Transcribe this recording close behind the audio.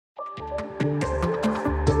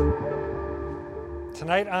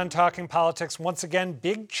Tonight on Talking Politics, once again,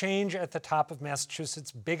 big change at the top of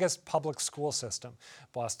Massachusetts' biggest public school system.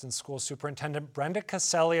 Boston School Superintendent Brenda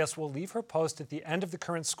Cassellius will leave her post at the end of the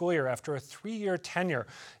current school year after a 3-year tenure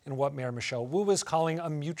in what Mayor Michelle Wu is calling a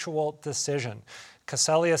mutual decision.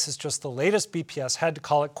 Cassellius is just the latest BPS head to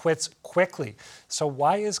call it quits quickly. So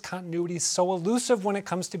why is continuity so elusive when it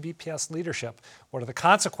comes to BPS leadership? What are the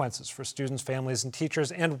consequences for students, families, and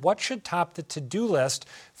teachers? And what should top the to-do list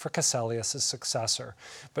for Cassellius' successor?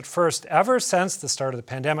 But first, ever since the start of the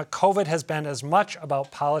pandemic, COVID has been as much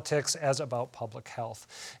about politics as about public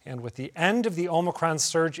health. And with the end of the Omicron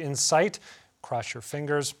surge in sight, cross your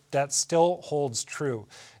fingers, that still holds true.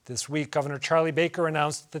 This week, Governor Charlie Baker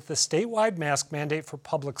announced that the statewide mask mandate for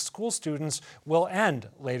public school students will end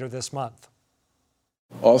later this month.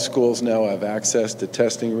 All schools now have access to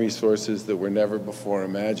testing resources that were never before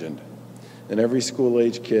imagined. And every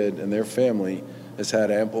school-age kid and their family has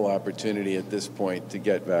had ample opportunity at this point to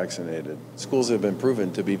get vaccinated. Schools have been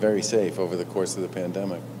proven to be very safe over the course of the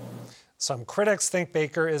pandemic. Some critics think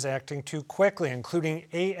Baker is acting too quickly, including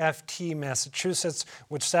AFT Massachusetts,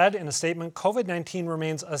 which said in a statement, COVID-19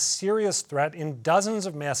 remains a serious threat in dozens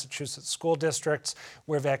of Massachusetts school districts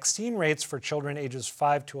where vaccine rates for children ages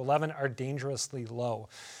 5 to 11 are dangerously low.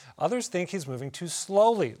 Others think he's moving too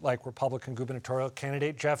slowly, like Republican gubernatorial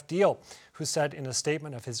candidate Jeff Deal, who said in a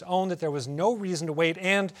statement of his own that there was no reason to wait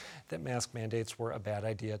and that mask mandates were a bad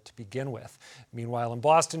idea to begin with. Meanwhile, in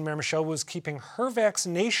Boston, Mayor Michelle was keeping her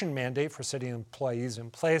vaccination mandate for city employees in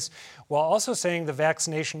place, while also saying the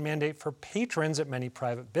vaccination mandate for patrons at many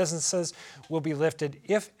private businesses will be lifted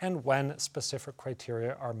if and when specific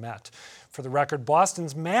criteria are met. For the record,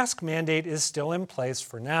 Boston's mask mandate is still in place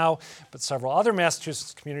for now, but several other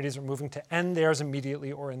Massachusetts communities are moving to end theirs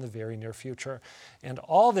immediately or in the very near future. And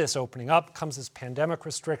all this opening up comes as pandemic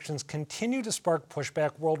restrictions continue to spark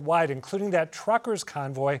pushback worldwide, including that truckers'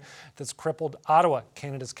 convoy that's crippled Ottawa,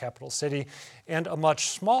 Canada's capital city, and a much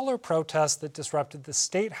smaller protest that disrupted the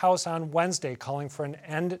State House on Wednesday, calling for an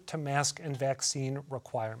end to mask and vaccine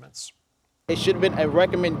requirements. It should have been a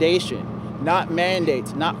recommendation, not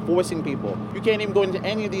mandates, not forcing people. You can't even go into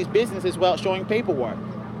any of these businesses without showing paperwork.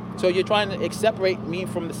 So you're trying to separate me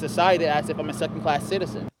from the society as if I'm a second-class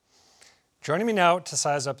citizen. Joining me now to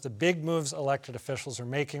size up the big moves elected officials are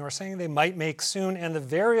making or saying they might make soon and the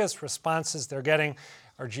various responses they're getting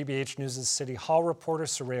are GBH News' City Hall reporter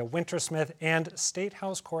Saraya Wintersmith and State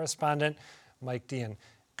House correspondent Mike Deehan.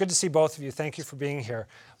 Good to see both of you. Thank you for being here.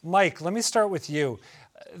 Mike, let me start with you.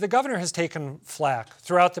 The governor has taken flack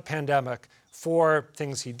throughout the pandemic for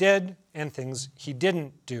things he did and things he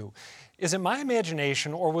didn't do. Is it my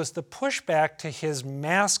imagination, or was the pushback to his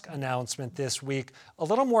mask announcement this week a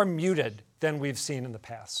little more muted than we've seen in the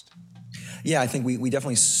past? Yeah, I think we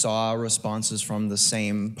definitely saw responses from the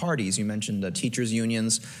same parties. You mentioned the teachers'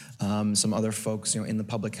 unions, some other folks, in the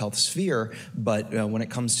public health sphere. But when it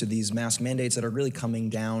comes to these mask mandates that are really coming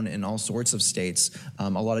down in all sorts of states, a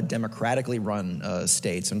lot of democratically run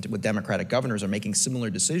states and with Democratic governors are making similar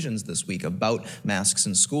decisions this week about masks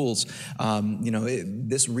in schools.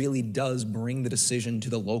 This really does bring the decision to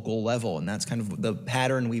the local level, and that's kind of the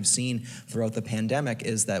pattern we've seen throughout the pandemic.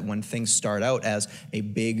 Is that when things start out as a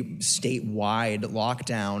big statewide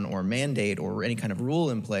lockdown or mandate or any kind of rule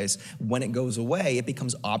in place, when it goes away, it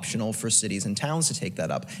becomes optional for cities and towns to take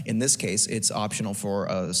that up. In this case, it's optional for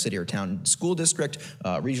a city or town school district,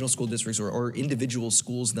 regional school districts, or individual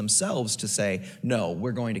schools themselves to say, no,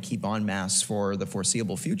 we're going to keep on masks for the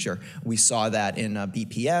foreseeable future. We saw that in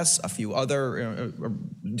BPS. A few other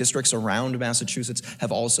districts around Massachusetts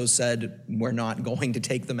have also said, we're not going to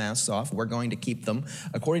take the masks off, we're going to keep them.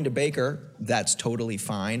 According to Baker, that's totally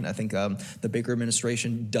fine. I think the Baker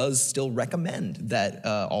administration does still recommend that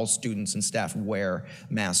all students and staff wear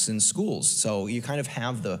masks in schools. So you kind of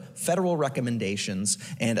have the federal recommendations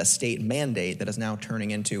and a state mandate that is now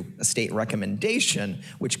turning into a state recommendation,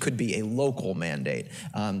 which could be a local mandate.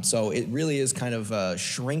 So it really is kind of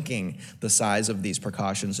shrinking the size of these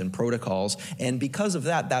precautions and protocols. And because of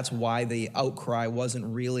that, that's why the outcry wasn't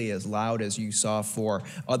really as loud as you saw for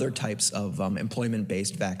other types of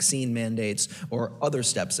employment-based vaccine mandates or other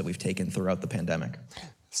steps that we've taken throughout the pandemic.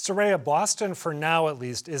 Saraya, Boston, for now at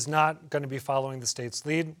least, is not going to be following the state's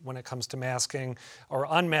lead when it comes to masking or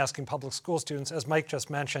unmasking public school students. As Mike just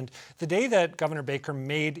mentioned, the day that Governor Baker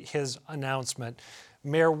made his announcement,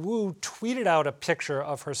 Mayor Wu tweeted out a picture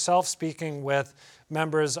of herself speaking with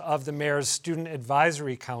members of the mayor's Student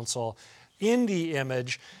Advisory Council. In the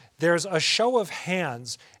image, there's a show of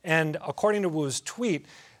hands, and according to Wu's tweet,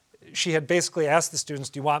 she had basically asked the students,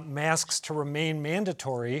 do you want masks to remain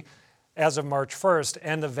mandatory as of March 1st?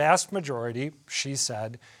 And the vast majority, she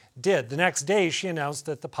said, did. The next day, she announced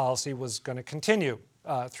that the policy was going to continue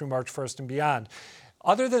through March 1st and beyond.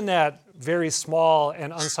 Other than that very small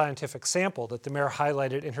and unscientific sample that the mayor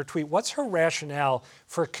highlighted in her tweet, what's her rationale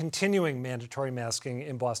for continuing mandatory masking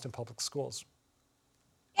in Boston public schools?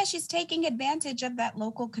 Yeah, she's taking advantage of that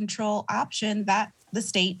local control option that the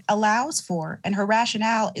state allows for. And her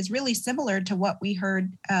rationale is really similar to what we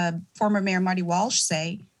heard former Mayor Marty Walsh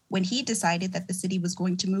say when he decided that the city was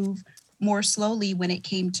going to move more slowly when it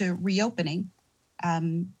came to reopening.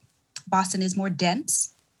 Boston is more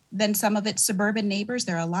dense than some of its suburban neighbors.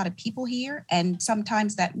 There are a lot of people here, and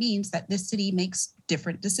sometimes that means that this city makes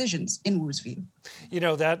different decisions in Wu's view. You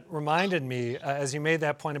know, that reminded me, as you made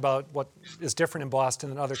that point about what is different in Boston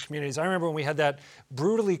than other communities, I remember when we had that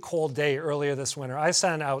brutally cold day earlier this winter, I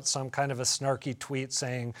sent out some kind of a snarky tweet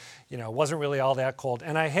saying, you know, it wasn't really all that cold.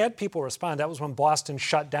 And I had people respond. That was when Boston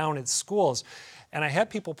shut down its schools. And I had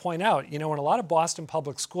people point out, you know, in a lot of Boston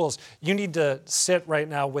public schools, you need to sit right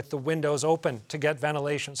now with the windows open to get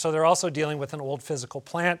ventilation. So they're also dealing with an old physical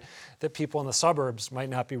plant that people in the suburbs might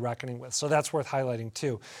not be reckoning with. So that's worth highlighting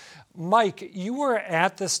too. Mike, you were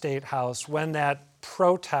at the State House when that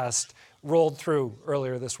protest rolled through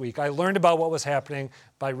earlier this week. I learned about what was happening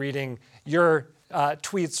by reading your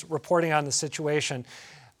tweets reporting on the situation.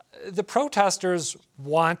 The protesters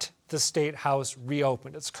want the State House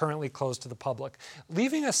reopened. It's currently closed to the public.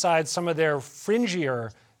 Leaving aside some of their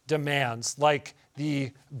fringier demands, like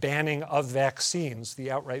the banning of vaccines,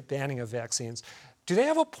 the outright banning of vaccines, do they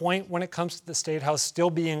have a point when it comes to the State House still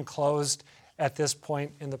being closed at this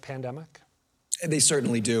point in the pandemic? They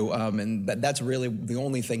certainly do, and that's really the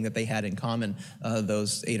only thing that they had in common,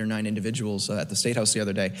 those 8 or 9 individuals at the State House the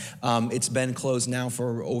other day. It's been closed now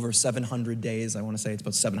for over 700 days. I want to say it's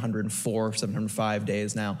about 704, 705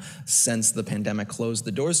 days now since the pandemic closed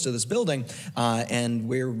the doors to this building, and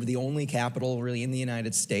we're the only capital really in the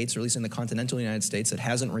United States, or at least in the continental United States, that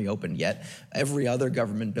hasn't reopened yet. Every other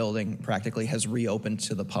government building practically has reopened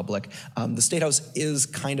to the public. The State House is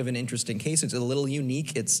kind of an interesting case. It's a little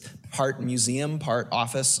unique. It's part museum, part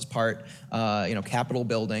office, part Capitol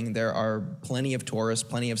building. There are plenty of tourists,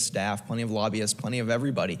 plenty of staff, plenty of lobbyists, plenty of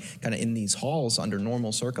everybody kind of in these halls under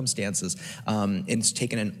normal circumstances. It's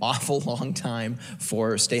taken an awful long time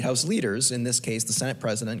for State House leaders, in this case the Senate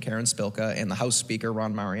President Karen Spilka and the House Speaker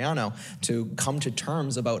Ron Mariano, to come to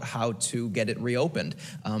terms about how to get it reopened.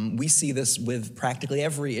 We see this with practically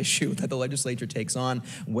every issue that the legislature takes on,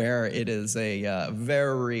 where it is a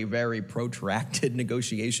very, very protracted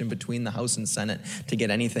negotiation between the House and Senate to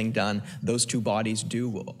get anything done. Those two bodies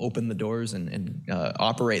do open the doors and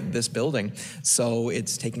operate this building. So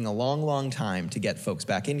it's taking a long, long time to get folks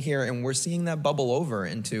back in here, and we're seeing that bubble over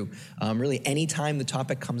into really any time the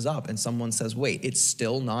topic comes up and someone says, wait, it's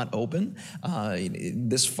still not open?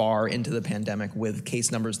 This far into the pandemic with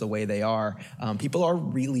case numbers the way they are, people are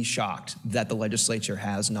really shocked that the legislature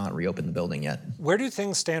has not reopened the building yet. Where do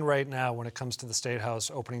things stand right now when it comes to the State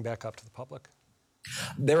House opening back up to the public?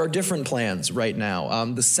 There are different plans right now.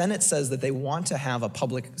 The Senate says that they want to have a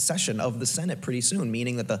public session of the Senate pretty soon,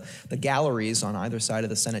 meaning that the galleries on either side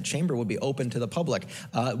of the Senate chamber would be open to the public.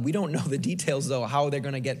 We don't know the details, though, how they're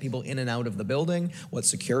going to get people in and out of the building, what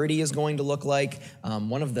security is going to look like.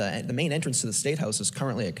 One of the main entrance to the State House is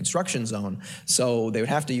currently a construction zone, so they would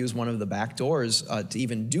have to use one of the back doors to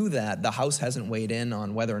even do that. The House hasn't weighed in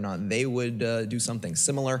on whether or not they would do something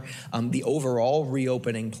similar. The overall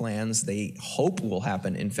reopening plans, they hope will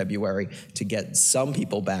happen in February to get some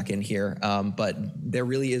people back in here, but there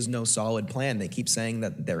really is no solid plan. They keep saying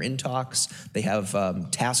that they're in talks. They have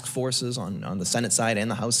task forces on the Senate side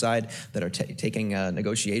and the House side that are taking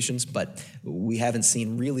negotiations, but we haven't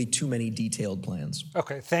seen really too many detailed plans.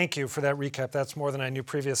 Okay, thank you for that recap. That's more than I knew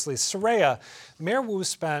previously. Saraya, Mayor Wu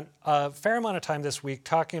spent a fair amount of time this week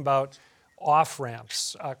talking about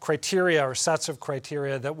off-ramps, criteria or sets of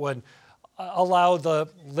criteria that would allow the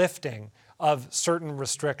lifting of certain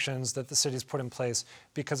restrictions that the city's put in place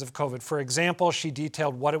because of COVID. For example, she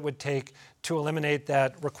detailed what it would take to eliminate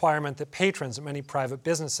that requirement that patrons at many private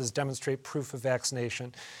businesses demonstrate proof of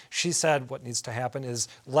vaccination. She said what needs to happen is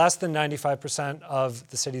less than 95% of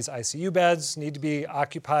the city's ICU beds need to be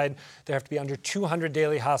occupied. There have to be under 200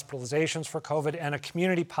 daily hospitalizations for COVID and a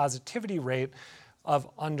community positivity rate of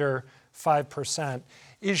under 5%.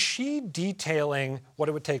 Is she detailing what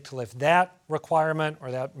it would take to lift that requirement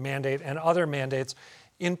or that mandate and other mandates,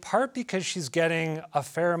 in part because she's getting a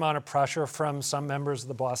fair amount of pressure from some members of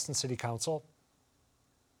the Boston City Council?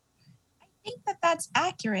 I think that that's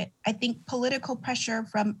accurate. I think political pressure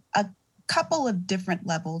from a couple of different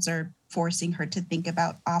levels are forcing her to think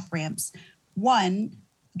about off-ramps. One,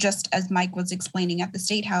 just as Mike was explaining at the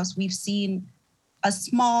State House, we've seen a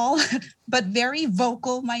small but very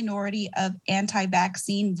vocal minority of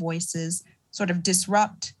anti-vaccine voices sort of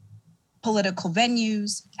disrupt political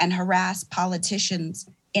venues and harass politicians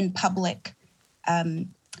in public.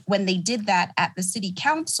 When they did that at the city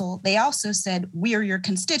council, they also said, "We're your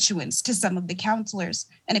constituents" to some of the councilors.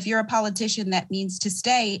 And if you're a politician that means to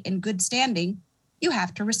stay in good standing, you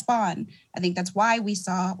have to respond. I think that's why we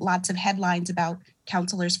saw lots of headlines about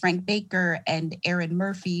councilors Frank Baker and Aaron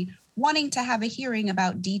Murphy wanting to have a hearing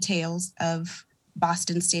about details of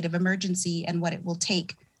Boston's state of emergency and what it will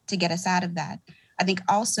take to get us out of that. I think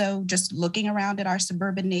also just looking around at our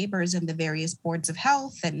suburban neighbors and the various boards of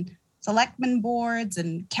health and selectmen boards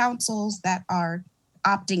and councils that are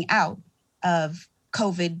opting out of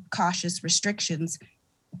COVID cautious restrictions,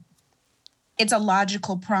 it's a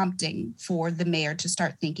logical prompting for the mayor to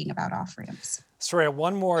start thinking about off-ramps. Saraya,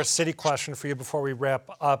 one more city question for you before we wrap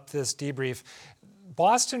up this debrief.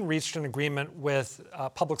 Boston reached an agreement with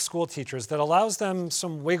public school teachers that allows them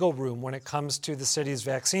some wiggle room when it comes to the city's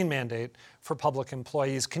vaccine mandate for public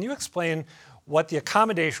employees. Can you explain what the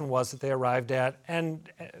accommodation was that they arrived at, and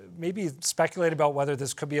maybe speculate about whether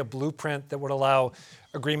this could be a blueprint that would allow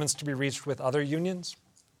agreements to be reached with other unions?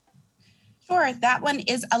 Sure, that one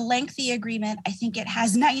is a lengthy agreement. I think it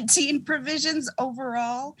has 19 provisions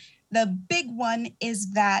overall. The big one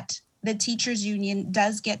is that the teachers union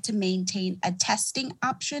does get to maintain a testing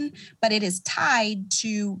option, but it is tied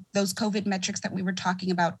to those COVID metrics that we were talking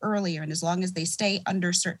about earlier. And as long as they stay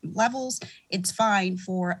under certain levels, it's fine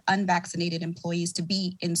for unvaccinated employees to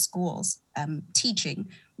be in schools teaching.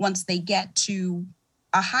 Once they get to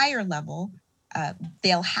a higher level,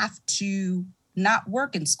 they'll have to not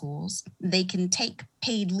work in schools. They can take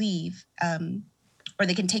paid leave or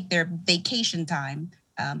they can take their vacation time.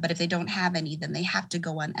 But if they don't have any, then they have to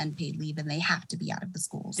go on unpaid leave and they have to be out of the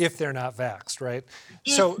schools. If they're not vaxxed, right?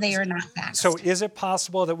 If they are not vaxxed. So is it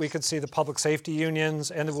possible that we could see the public safety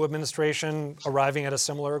unions and the administration arriving at a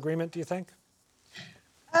similar agreement, do you think?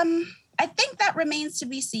 I think that remains to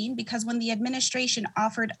be seen, because when the administration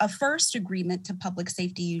offered a first agreement to public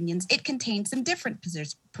safety unions, it contained some different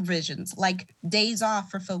provisions, like days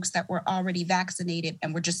off for folks that were already vaccinated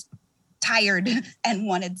and were just tired and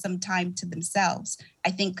wanted some time to themselves.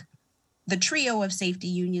 I think the trio of safety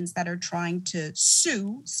unions that are trying to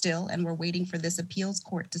sue still, and we're waiting for this appeals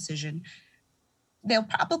court decision, they'll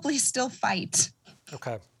probably still fight.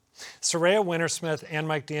 Okay. Saraya Wintersmith and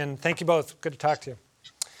Mike Deehan, thank you both. Good to talk to you.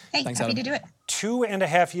 Hey, Thanks, happy Adam. to do it.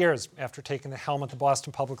 2.5 years after taking the helm at the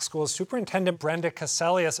Boston Public Schools, Superintendent Brenda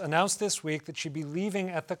Cassellius announced this week that she'd be leaving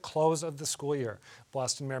at the close of the school year.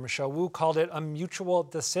 Boston Mayor Michelle Wu called it a mutual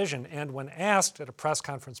decision, and when asked at a press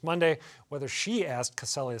conference Monday whether she asked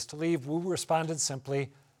Cassellius to leave, Wu responded simply,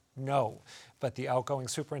 no. But the outgoing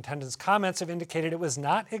superintendent's comments have indicated it was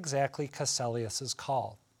not exactly Cassellius's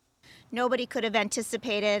call. Nobody could have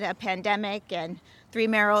anticipated a pandemic and 3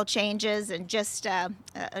 mayoral changes and just an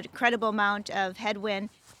incredible amount of headwind.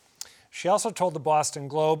 She also told the Boston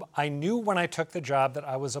Globe, "I knew when I took the job that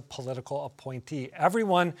I was a political appointee.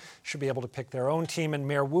 Everyone should be able to pick their own team, and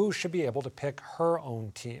Mayor Wu should be able to pick her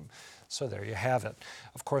own team." So there you have it.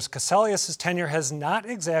 Of course, Cassellius' tenure has not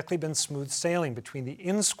exactly been smooth sailing between the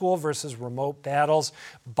in-school versus remote battles,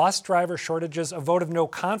 bus driver shortages, a vote of no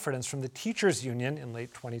confidence from the teachers union in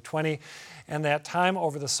late 2020, and that time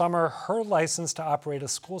over the summer, her license to operate a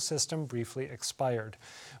school system briefly expired.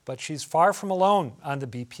 But she's far from alone on the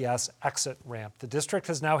BPS exit ramp. The district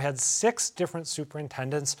has now had 6 different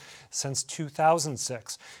superintendents since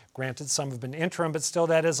 2006. Granted, some have been interim, but still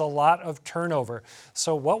that is a lot of turnover.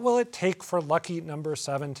 So what will it take for lucky number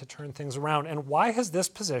 7 to turn things around? And why has this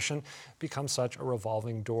position become such a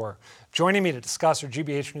revolving door? Joining me to discuss are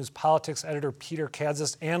GBH News politics editor Peter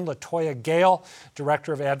Cassellius and Latyoa Gale,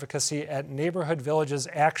 director of advocacy at Neighborhood Villages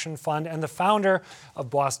Action Fund and the founder of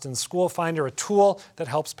Boston School Finder, a tool that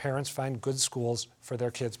helps parents find good schools for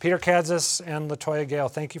their kids. Peter Cassellius and Latyoa Gale,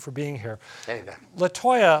 thank you for being here. Anytime.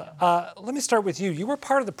 Latyoa, let me start with you. You were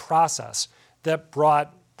part of the process that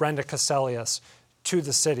brought Brenda Cassellius to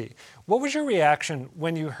the city. What was your reaction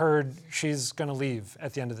when you heard she's going to leave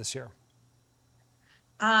at the end of this year?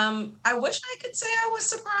 I wish I could say I was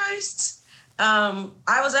surprised.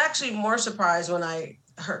 I was actually more surprised when I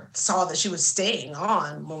saw that she was staying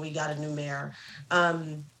on when we got a new mayor.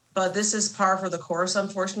 But this is par for the course,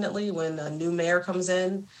 unfortunately. When a new mayor comes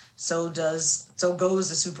in, so goes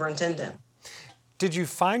the superintendent. Did you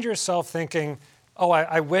find yourself thinking, oh,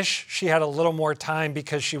 I wish she had a little more time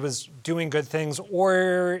because she was doing good things?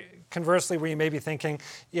 Or conversely, were you maybe thinking,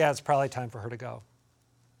 yeah, it's probably time for her to go?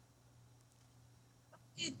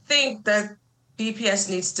 I think that BPS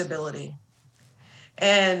needs stability.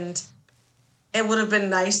 And it would have been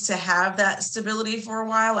nice to have that stability for a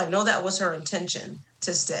while. I know that was her intention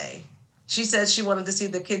to stay. She said she wanted to see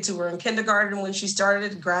the kids who were in kindergarten when she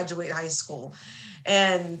started graduate high school.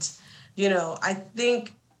 And, I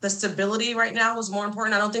think the stability right now was more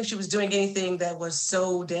important. I don't think she was doing anything that was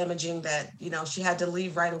so damaging that, she had to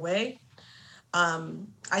leave right away.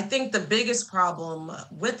 I think the biggest problem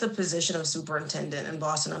with the position of superintendent in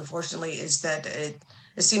Boston, unfortunately, is that it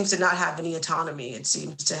seems to not have any autonomy. It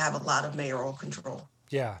seems to have a lot of mayoral control.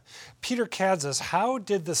 Yeah. Peter Cassellius, how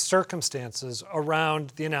did the circumstances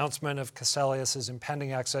around the announcement of Cassellius'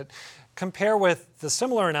 impending exit compare with the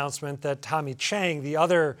similar announcement that Tommy Chang, the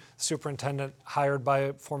other superintendent hired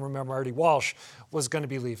by former Mayor Marty Walsh, was going to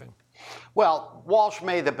be leaving? Well, Walsh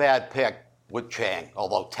made a bad pick with Chang,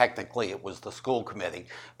 although technically it was the school committee.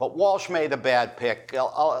 But Walsh made a bad pick.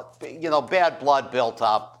 Bad blood built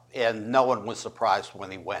up, and no one was surprised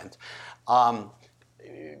when he went.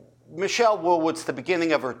 Michelle Wu, it's the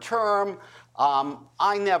beginning of her term.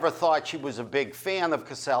 I never thought she was a big fan of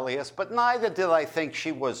Cassellius, but neither did I think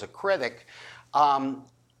she was a critic. No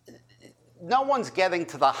one's getting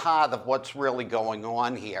to the heart of what's really going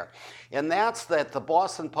on here. And that's that the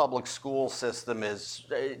Boston public school system is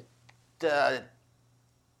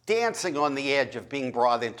dancing on the edge of being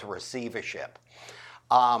brought into receivership.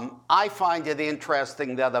 I find it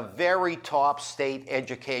interesting that a very top state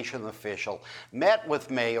education official met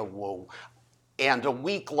with Mayor Wu, and a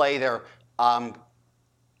week later,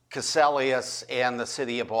 Cassellius and the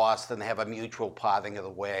city of Boston have a mutual parting of the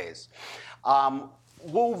ways.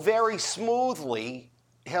 Wu very smoothly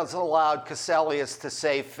has allowed Cassellius to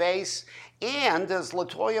save face and, as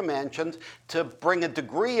Latyoa mentioned, to bring a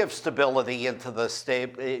degree of stability into the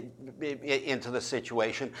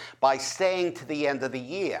situation by staying to the end of the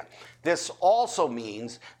year. This also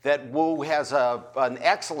means that Wu has an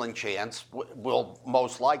excellent chance, will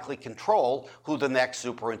most likely control who the next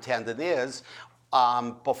superintendent is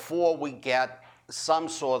before we get some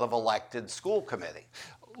sort of elected school committee.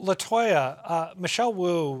 Latyoa, Michelle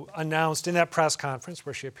Wu announced in that press conference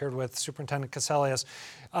where she appeared with Superintendent Cassellius,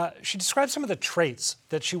 she described some of the traits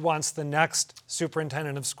that she wants the next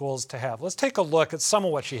superintendent of schools to have. Let's take a look at some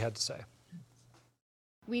of what she had to say.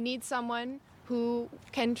 We need someone who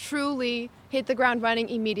can truly hit the ground running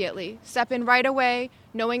immediately, step in right away,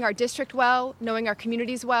 knowing our district well, knowing our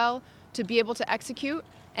communities well, to be able to execute,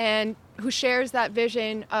 and who shares that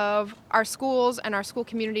vision of our schools and our school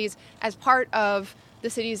communities as part of the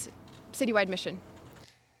city's citywide mission.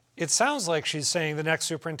 It sounds like she's saying the next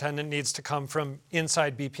superintendent needs to come from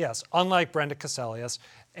inside BPS, unlike Brenda Cassellius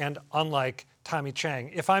and unlike Tommy Chang.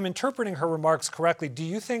 If I'm interpreting her remarks correctly, do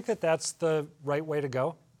you think that that's the right way to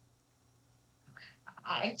go?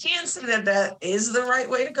 I can't say that that is the right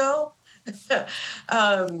way to go.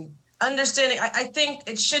 Understanding, I think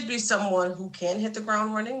it should be someone who can hit the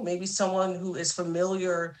ground running, maybe someone who is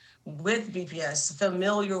familiar with BPS,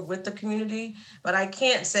 familiar with the community, but I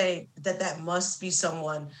can't say that that must be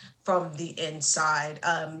someone from the inside.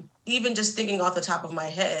 Even just thinking off the top of my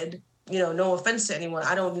head, no offense to anyone,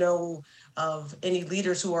 I don't know of any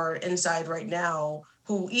leaders who are inside right now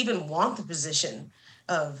who even want the position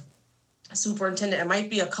of superintendent. It might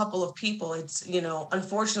be a couple of people. It's,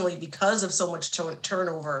 unfortunately, because of so much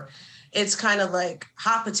turnover, it's kind of like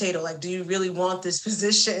hot potato. Like, do you really want this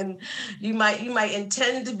position? You might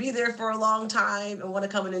intend to be there for a long time and want to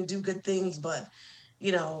come in and do good things, but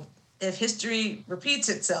if history repeats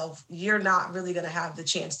itself, you're not really going to have the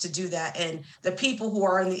chance to do that. And the people who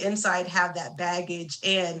are on the inside have that baggage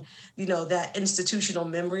and that institutional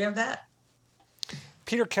memory of that.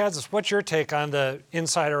 Peter Cassellius, what's your take on the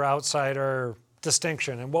insider-outsider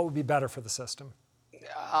distinction, and what would be better for the system?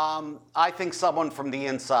 I think someone from the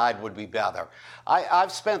inside would be better.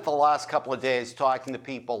 I've spent the last couple of days talking to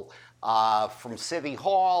people from City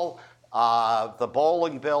Hall, the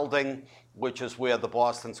bowling building, which is where the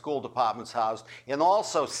Boston School Department's housed, and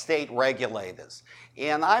also state regulators.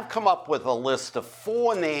 And I've come up with a list of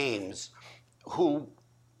 4 names who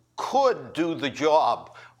could do the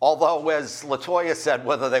job, although, as Latyoa said,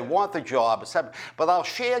 whether they want the job, but I'll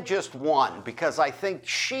share just one, because I think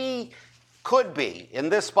she could be,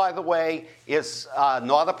 and this, by the way, is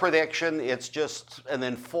not a prediction, it's just an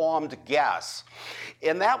informed guess.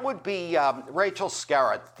 And that would be Rachel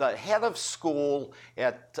Skerritt, the head of school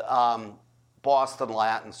at Boston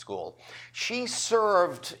Latin School. She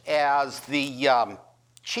served as the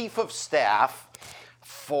chief of staff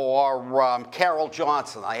for Carol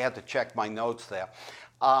Johnson. I had to check my notes there.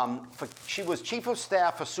 She was chief of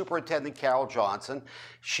staff for Superintendent Carol Johnson.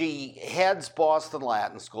 She heads Boston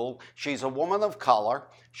Latin School. She's a woman of color.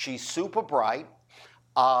 She's super bright.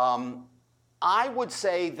 I would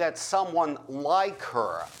say that someone like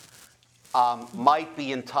her might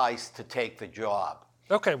be enticed to take the job.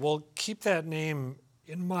 Okay, well, keep that name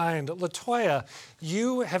in mind. Latyoa,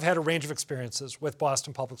 you have had a range of experiences with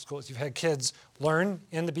Boston Public Schools. You've had kids learn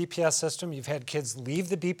in the BPS system. You've had kids leave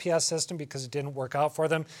the BPS system because it didn't work out for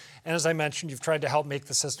them. And as I mentioned, you've tried to help make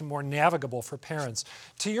the system more navigable for parents.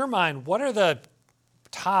 To your mind, what are the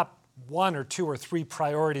top 1 or 2 or 3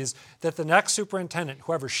 priorities that the next superintendent,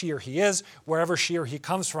 whoever she or he is, wherever she or he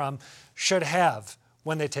comes from, should have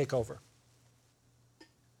when they take over?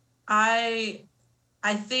 I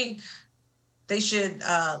think they should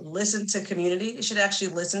listen to community. They should actually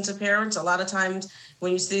listen to parents. A lot of times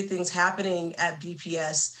when you see things happening at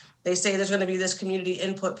BPS, they say there's going to be this community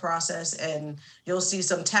input process, and you'll see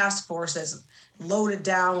some task force that's loaded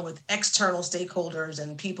down with external stakeholders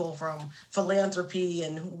and people from philanthropy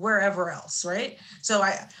and wherever else, right? So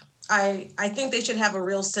I think they should have a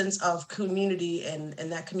real sense of community and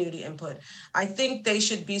that community input. I think they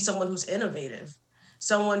should be someone who's innovative.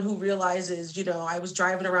 Someone who realizes, I was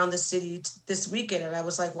driving around the city this weekend and I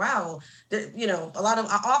was like, wow, a lot of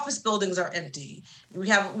office buildings are empty. We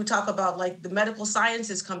talk about like the medical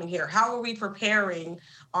sciences coming here. How are we preparing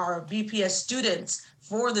our BPS students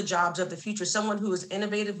for the jobs of the future? Someone who is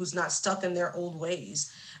innovative, who's not stuck in their old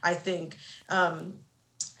ways, I think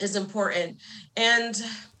is important. And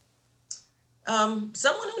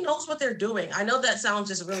someone who knows what they're doing. I know that sounds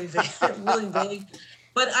just really vague, really vague.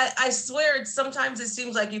 But I swear, sometimes it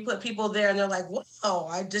seems like you put people there and they're like, whoa,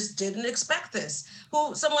 I just didn't expect this.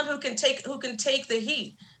 Someone who can take the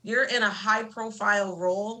heat. You're in a high profile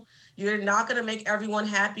role. You're not going to make everyone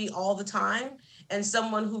happy all the time. And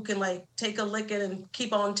someone who can like take a licking and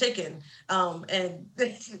keep on ticking. And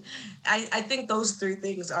I think those 3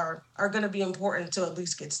 things are going to be important to at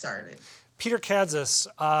least get started. Peter Kadzis,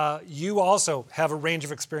 you also have a range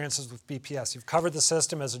of experiences with BPS. You've covered the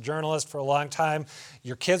system as a journalist for a long time.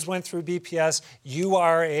 Your kids went through BPS. You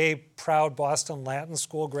are a proud Boston Latin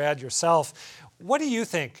School grad yourself. What do you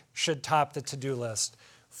think should top the to-do list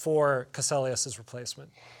for Cassellius' replacement?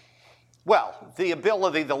 Well, the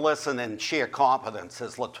ability to listen and share competence,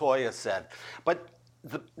 as Latyoa said. But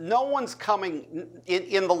no one's coming,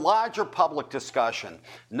 in the larger public discussion,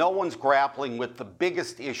 no one's grappling with the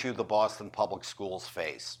biggest issue the Boston Public Schools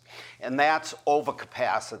face, and that's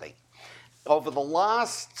overcapacity. Over the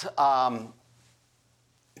last 10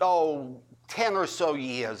 or so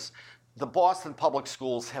years, the Boston Public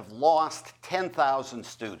Schools have lost 10,000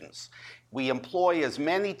 students. We employ as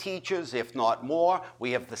many teachers, if not more. We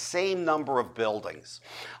have the same number of buildings.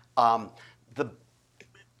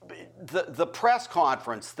 The press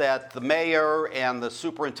conference that the mayor and the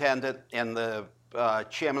superintendent and the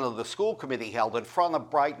chairman of the school committee held in front of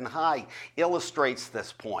Brighton High illustrates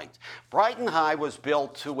this point. Brighton High was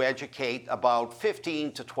built to educate about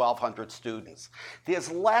 1,500 to 1,200 students.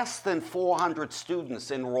 There's less than 400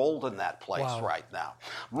 students enrolled in that place right now.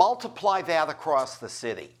 Multiply that across the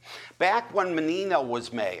city. Back when Menino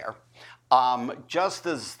was mayor, just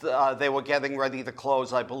as they were getting ready to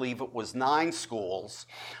close, I believe it was 9 schools,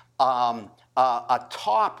 a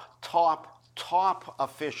top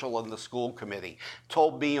official in the school committee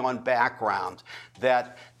told me on background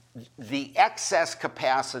that the excess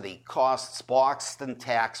capacity costs Boston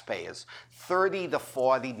taxpayers $30 to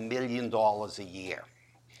 $40 million a year.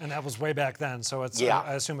 And that was way back then, so it's,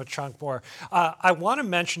 I assume, a chunk more. I want to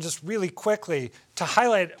mention just really quickly to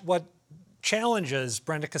highlight what challenges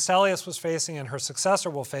Brenda Cassellius was facing and her successor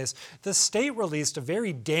will face. The state released a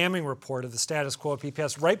very damning report of the status quo at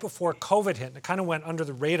BPS right before COVID hit, and it kind of went under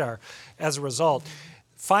the radar as a result.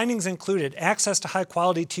 Findings included access to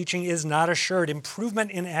high-quality teaching is not assured. Improvement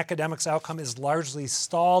in academics outcome is largely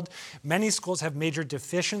stalled. Many schools have major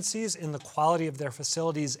deficiencies in the quality of their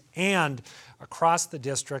facilities, and across the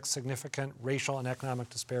district, significant racial and economic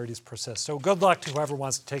disparities persist. So good luck to whoever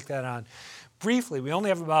wants to take that on. Briefly, we only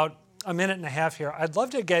have about a minute and a half here. I'd love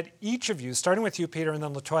to get each of you, starting with you, Peter, and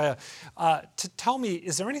then Latyoa, to tell me,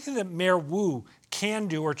 is there anything that Mayor Wu can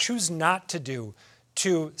do or choose not to do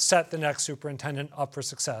to set the next superintendent up for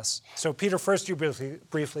success? So Peter, first you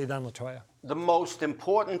briefly, then Latyoa. The most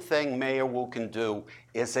important thing Mayor Wu can do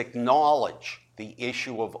is acknowledge the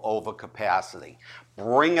issue of overcapacity.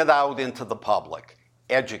 Bring it out into the public.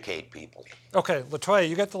 Educate people. Okay, Latyoa,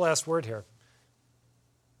 you get the last word here.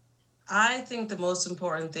 I think the most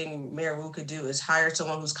important thing Mayor Wu could do is hire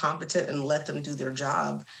someone who's competent and let them do their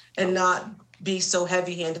job and not be so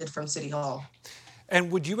heavy-handed from City Hall. And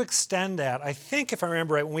would you extend that? I think, if I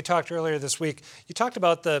remember right, when we talked earlier this week, you talked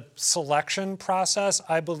about the selection process,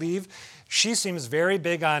 I believe. She seems very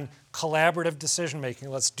big on collaborative decision-making.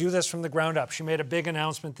 Let's do this from the ground up. She made a big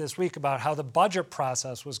announcement this week about how the budget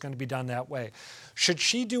process was going to be done that way. Should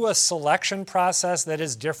she do a selection process that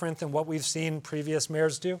is different than what we've seen previous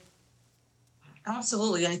mayors do?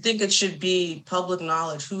 Absolutely. I think it should be public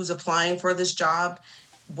knowledge who's applying for this job,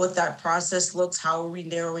 what that process looks, how are we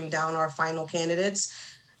narrowing down our final candidates,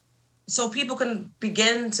 so people can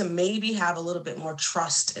begin to maybe have a little bit more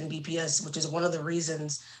trust in BPS, which is one of the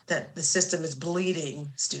reasons that the system is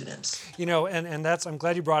bleeding students. You know, and that's, I'm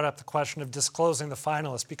glad you brought up the question of disclosing the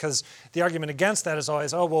finalists, because the argument against that is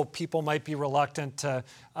always, oh, well, people might be reluctant to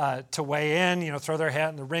weigh in, throw their hat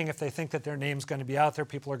in the ring if they think that their name's going to be out there.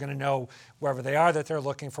 People are going to know wherever they are that they're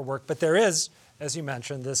looking for work. But there is, as you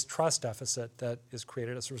mentioned, this trust deficit that is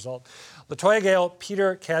created as a result. Latyoa Gale,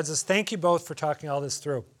 Peter Kadzis, thank you both for talking all this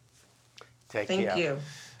through. Take care. Thank you.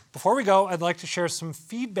 Before we go, I'd like to share some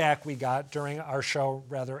feedback we got during our show,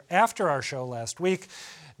 rather after our show last week,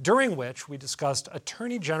 during which we discussed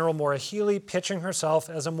Attorney General Maura Healey pitching herself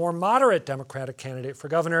as a more moderate Democratic candidate for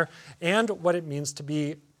governor and what it means to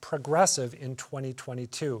be progressive in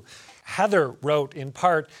 2022. Heather wrote, in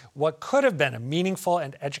part, what could have been a meaningful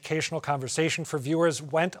and educational conversation for viewers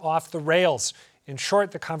went off the rails. In short,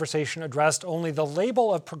 the conversation addressed only the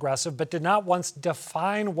label of progressive, but did not once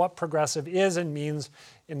define what progressive is and means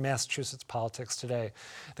in Massachusetts politics today.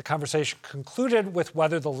 The conversation concluded with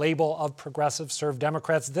whether the label of progressive served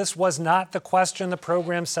Democrats. This was not the question the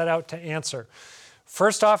program set out to answer.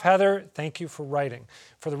 First off, Heather, thank you for writing.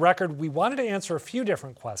 For the record, we wanted to answer a few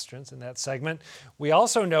different questions in that segment. We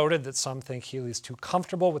also noted that some think Healey's too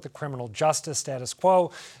comfortable with the criminal justice status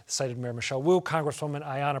quo, cited Mayor Michelle Wu, Congresswoman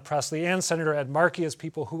Ayanna Pressley, and Senator Ed Markey as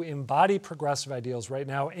people who embody progressive ideals right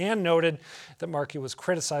now, and noted that Markey was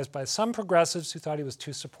criticized by some progressives who thought he was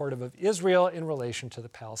too supportive of Israel in relation to the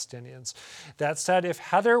Palestinians. That said, if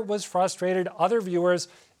Heather was frustrated, other viewers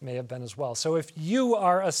may have been as well. So if you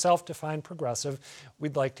are a self-defined progressive,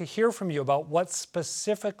 we'd like to hear from you about what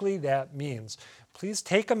specifically that means. Please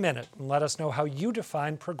take a minute and let us know how you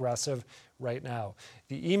define progressive right now.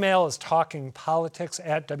 The email is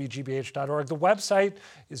talkingpolitics@wgbh.org. The website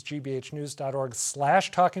is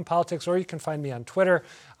gbhnews.org/talkingpolitics, or you can find me on Twitter.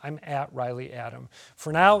 I'm @ReillyAdam.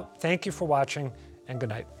 For now, thank you for watching, and good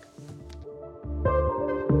night.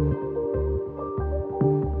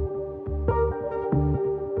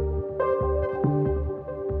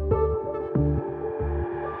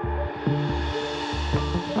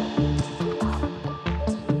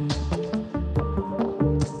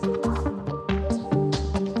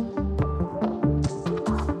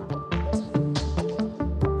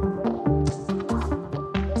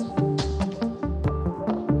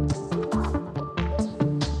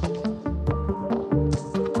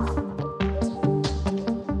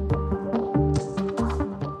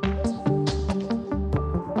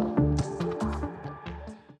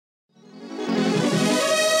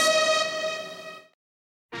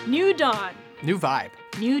 New dawn. New vibe.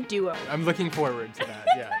 New duo. I'm looking forward to that,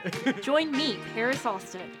 yeah. Join me, Paris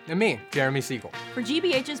Alston. And me, Jeremy Siegel. For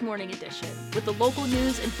GBH's Morning Edition, with the local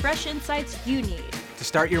news and fresh insights you need. To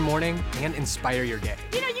start your morning and inspire your day.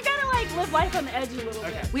 You gotta live life on the edge a little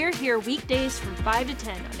bit. We're here weekdays from 5 to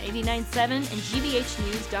 10 on 89.7 and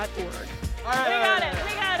gbhnews.org. All right.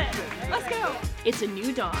 We got it. Let's go. It's a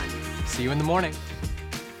new dawn. See you in the morning.